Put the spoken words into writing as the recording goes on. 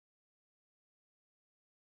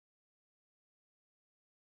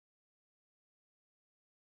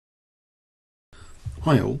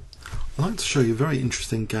Hi all, I'd like to show you a very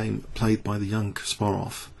interesting game played by the young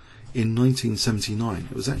Kasparov in 1979.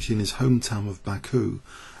 It was actually in his hometown of Baku,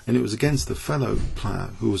 and it was against a fellow player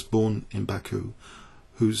who was born in Baku,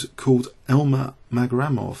 who's called Elmar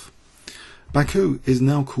Magerramov. Baku is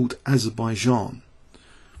now called Azerbaijan.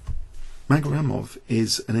 Magerramov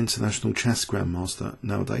is an international chess grandmaster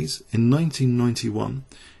nowadays. In 1991,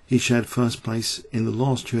 he shared first place in the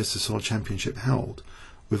last USSR championship held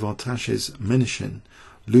with Artashes Menishin,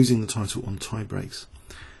 losing the title on tie-breaks.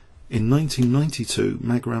 In 1992,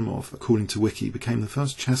 Magerramov, according to Wiki, became the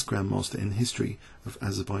first chess grandmaster in the history of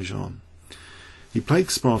Azerbaijan. He played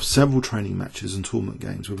Kasparov several training matches and tournament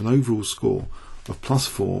games with an overall score of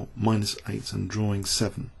 +4, -8 and drawing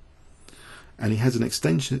 7. And he had an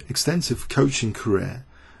extensive coaching career,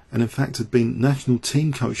 and in fact had been national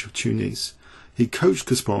team coach of Tunis. He coached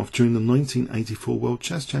Kasparov during the 1984 World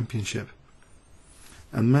Chess Championship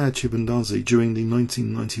and Maher Chibandazi during the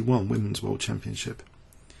 1991 Women's World Championship.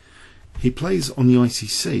 He plays on the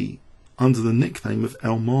ICC under the nickname of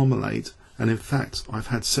El Marmalade, and in fact I've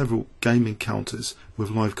had several game encounters with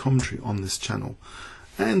live commentary on this channel,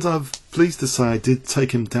 and I'm pleased to say I did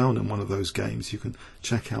take him down in one of those games. You can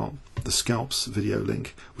check out the Scalps video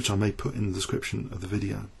link, which I may put in the description of the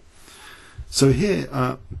video. So here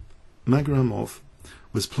Magerramov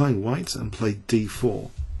was playing white and played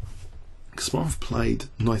d4. Kasparov played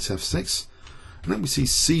knight f6, and then we see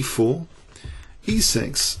c4,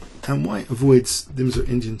 e6, and white avoids the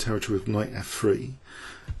Indian territory with knight f3.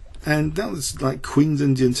 And that was like Queen's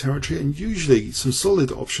Indian territory, and usually some solid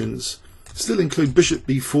options still include bishop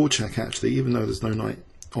b4 check actually, even though there's no knight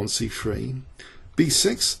on c3.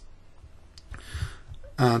 b6,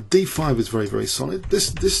 d5 is very solid.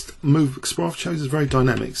 This move Kasparov chose is very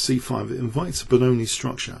dynamic, c5. It invites a Benoni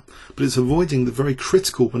structure, but it's avoiding the very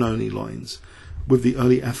critical Benoni lines with the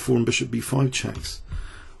early f4 and bishop b5 checks.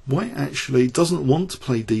 White actually doesn't want to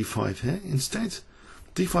play d5 here. Instead,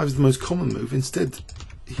 d5 is the most common move. Instead,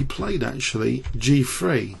 he played actually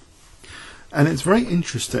g3. And it's very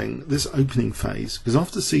interesting, this opening phase, because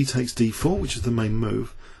after c takes d4, which is the main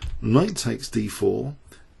move, knight takes d4,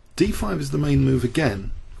 d5 is the main move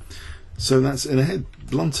again. So that's in ahead,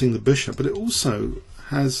 blunting the bishop, but it also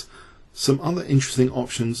has some other interesting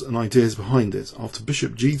options and ideas behind it. After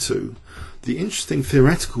bishop g2, the interesting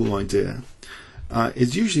theoretical idea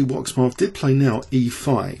is usually what Kasparov did play now,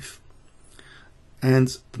 e5,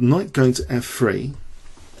 and the knight going to f3.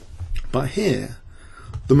 But here,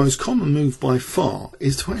 the most common move by far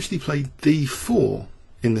is to actually play d4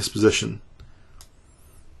 in this position.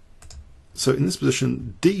 So in this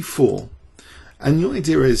position, d4, and the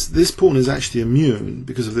idea is this pawn is actually immune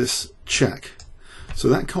because of this check, so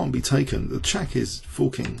that can't be taken. The check is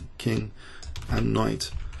forking king and knight,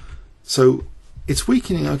 so it's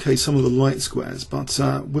weakening some of the light squares, but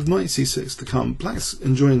with knight c6 to come, black's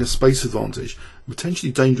enjoying a space advantage,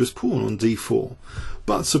 potentially dangerous pawn on d4.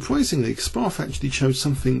 But surprisingly, Kasparov actually chose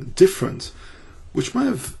something different, which may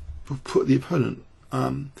have put the opponent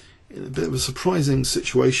in a bit of a surprising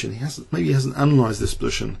situation. Maybe he hasn't analysed this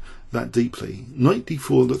position that deeply. Knight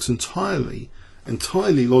d4 looks entirely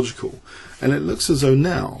logical, and it looks as though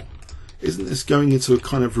now, isn't this going into a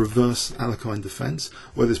kind of reverse Alekhine defence,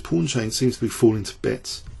 where this pawn chain seems to be falling to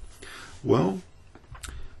bits? Well,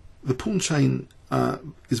 the pawn chain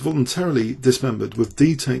is voluntarily dismembered with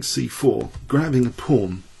d takes c4, grabbing a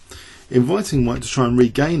pawn, inviting white to try and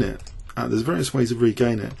regain it. There's various ways of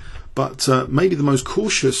regaining it, but maybe the most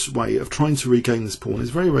cautious way of trying to regain this pawn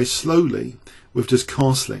is very slowly, with just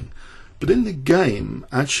castling. But in the game,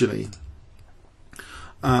 actually,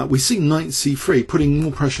 we see knight c3 putting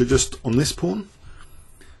more pressure just on this pawn.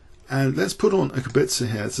 And let's put on a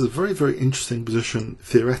ťkəhiməvəhɪtʃ here. This is a very interesting position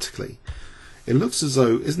theoretically. It looks as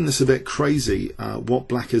though, isn't this a bit crazy what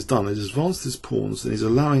black has done? He's advanced his pawns and he's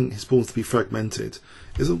allowing his pawns to be fragmented.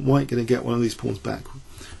 Isn't white going to get one of these pawns back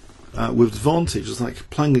with advantage? It's like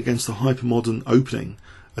playing against a hypermodern opening,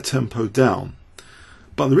 a tempo down.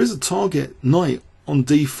 But there is a target knight on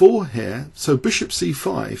d4 here, so bishop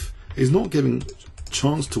c5 is not giving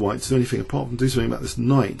chance to white to do anything apart from do something about this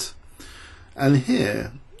knight. And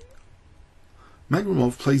here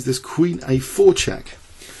Magerramov plays this queen a4 check,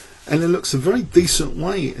 and it looks a very decent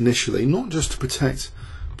way initially, not just to protect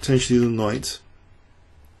potentially the knight,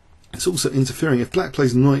 it's also interfering. If black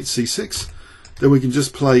plays knight c6, then we can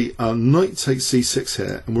just play knight takes c6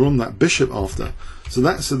 here, and we're on that bishop after, so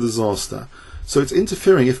that's a disaster. So it's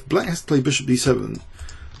interfering. If black has to play bishop d7,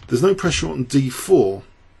 there's no pressure on d4.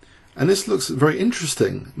 And this looks very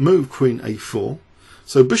interesting. Move queen a4.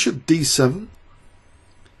 So bishop d7.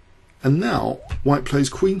 And now white plays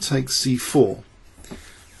queen takes c4.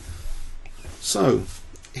 So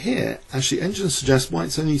here, actually, engines suggest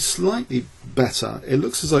white's only slightly better. It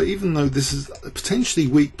looks as though, even though this is a potentially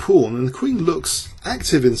weak pawn, and the queen looks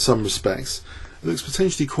active in some respects, it looks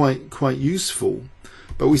potentially quite useful.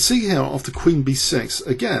 But we see here after queen b6,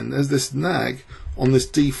 again, there's this nag on this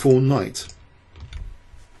d4 knight.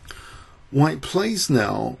 White plays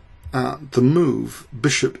now the move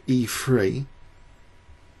bishop e3.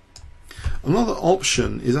 Another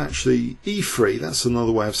option is actually e3. That's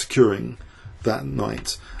another way of securing that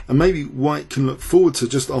knight. And maybe white can look forward to,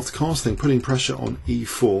 just after castling, putting pressure on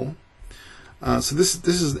e4. So this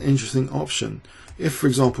is an interesting option. If, for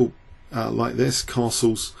example, like this,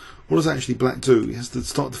 castles, what does actually black do? He has to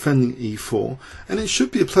start defending e4, and it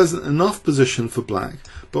should be a pleasant enough position for black.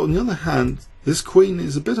 But on the other hand, this queen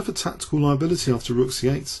is a bit of a tactical liability after rook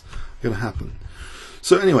c8's going to happen.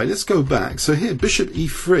 So anyway, let's go back. So here, bishop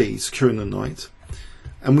e3 securing the knight,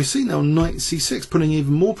 and we see now knight c6 putting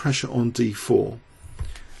even more pressure on d4.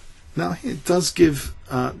 Now here it does give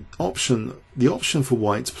the option for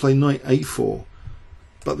white to play knight a4,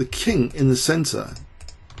 but the king in the centre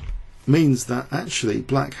means that actually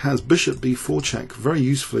black has bishop b4 check very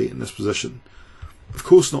usefully in this position. Of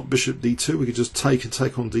course not bishop d2, we could just take and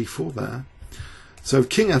take on d4 there. So if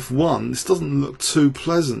king f1, this doesn't look too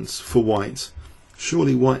pleasant for white.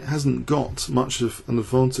 Surely white hasn't got much of an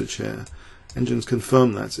advantage here. Engines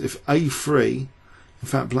confirm that. If a3, in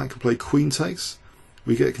fact black can play queen takes,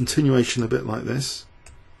 we get a continuation a bit like this,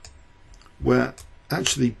 where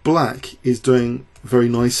actually black is doing very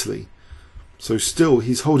nicely. So still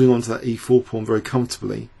he's holding on to that e4 pawn very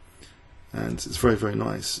comfortably, and it's very, very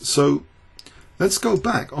nice. So let's go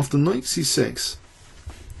back. After knight c6,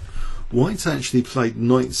 white actually played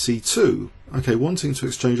knight c2, okay, wanting to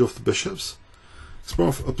exchange off the bishops.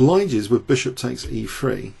 Kasparov obliges with bishop takes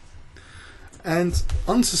e3, and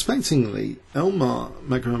unsuspectingly Elmar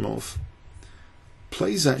Magerramov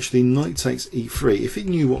plays actually knight takes e3. If he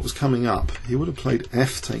knew what was coming up, he would have played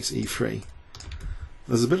f takes e3.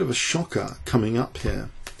 There's a bit of a shocker coming up here.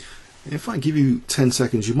 If I give you 10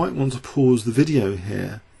 seconds, you might want to pause the video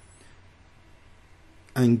here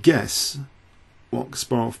and guess what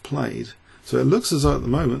Kasparov played. So it looks as though at the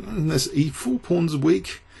moment this e4 pawn's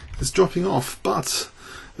weak, it's dropping off, but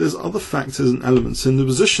there's other factors and elements in the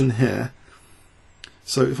position here.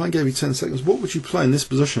 So if I gave you 10 seconds, what would you play in this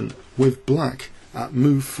position with black at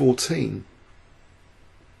move 14?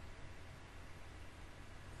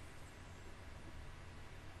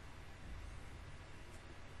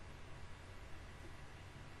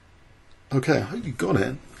 Okay, I hope you got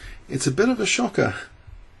it. It's a bit of a shocker.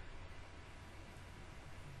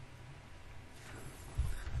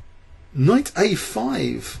 Knight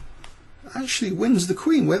a5 actually wins the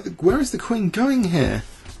queen. Where is the queen going here?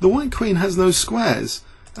 The white queen has no squares.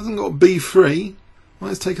 Hasn't got b3.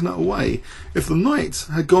 White's taken that away. If the knight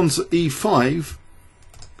had gone to e5,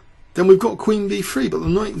 then we've got queen b3, but the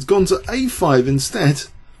knight has gone to a5 instead.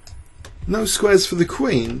 No squares for the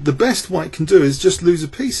queen. The best white can do is just lose a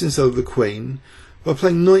piece instead of the queen by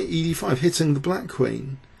playing knight ed5, hitting the black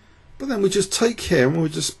queen. But then we just take here and we'll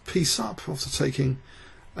just piece up after taking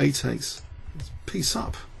a takes. Piece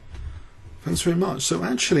up. Thanks very much. So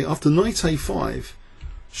actually after knight a5,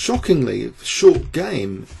 shockingly, short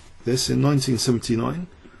game this in 1979,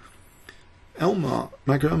 Elmar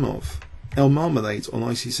Magerramov, El Marmalade on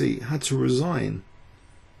ICC, had to resign.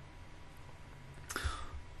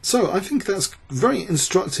 So I think that's very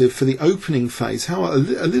instructive for the opening phase, how a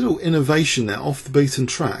little innovation there off the beaten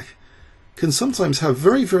track can sometimes have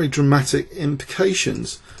very, very dramatic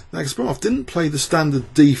implications. Now Kasparov didn't play the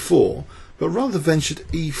standard d4, but rather ventured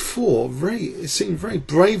e4, it seemed very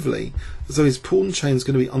bravely, as though his pawn chain is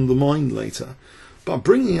going to be undermined later. But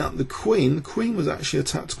bringing out the queen was actually a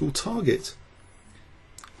tactical target.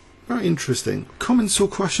 Very interesting. Comments or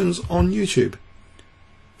questions on YouTube?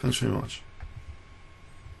 Thanks very much.